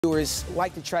Viewers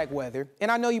like to track weather, and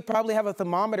I know you probably have a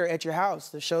thermometer at your house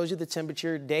that shows you the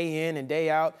temperature day in and day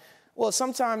out. Well,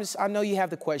 sometimes I know you have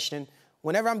the question,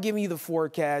 whenever I'm giving you the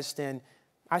forecast and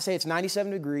I say it's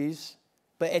 97 degrees,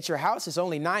 but at your house it's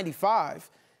only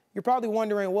 95, you're probably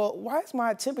wondering, well, why is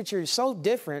my temperature so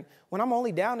different when I'm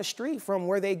only down the street from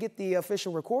where they get the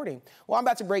official recording? Well, I'm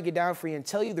about to break it down for you and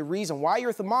tell you the reason why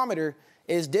your thermometer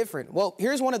is different. Well,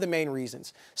 here's one of the main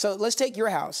reasons. So let's take your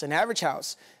house, an average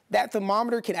house. That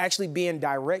thermometer can actually be in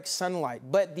direct sunlight,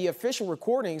 but the official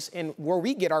recordings, and where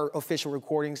we get our official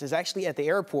recordings is actually at the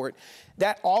airport.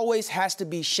 That always has to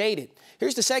be shaded.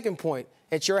 Here's the second point.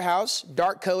 At your house,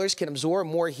 dark colors can absorb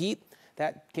more heat.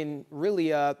 That can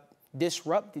really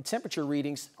disrupt the temperature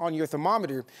readings on your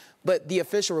thermometer. But the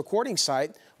official recording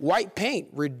site, white paint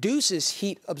reduces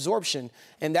heat absorption,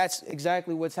 and that's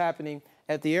exactly what's happening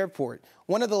at the airport.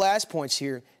 One of the last points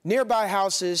here, nearby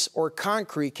houses or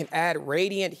concrete can add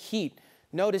radiant heat.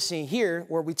 Noticing here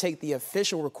where we take the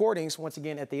official recordings, once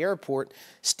again at the airport,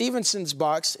 Stevenson's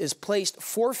box is placed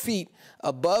 4 feet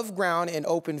above ground in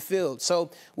open field.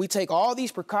 So we take all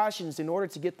these precautions in order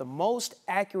to get the most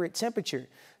accurate temperature.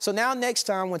 So now next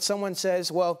time when someone says,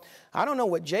 well, I don't know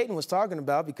what Jaden was talking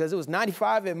about because it was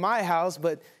 95 at my house,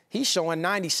 but he's showing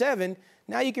 97.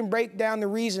 Now you can break down the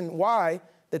reason why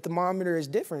the thermometer is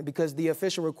different, because the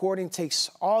official recording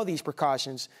takes all these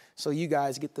precautions so you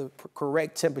guys get the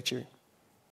correct temperature.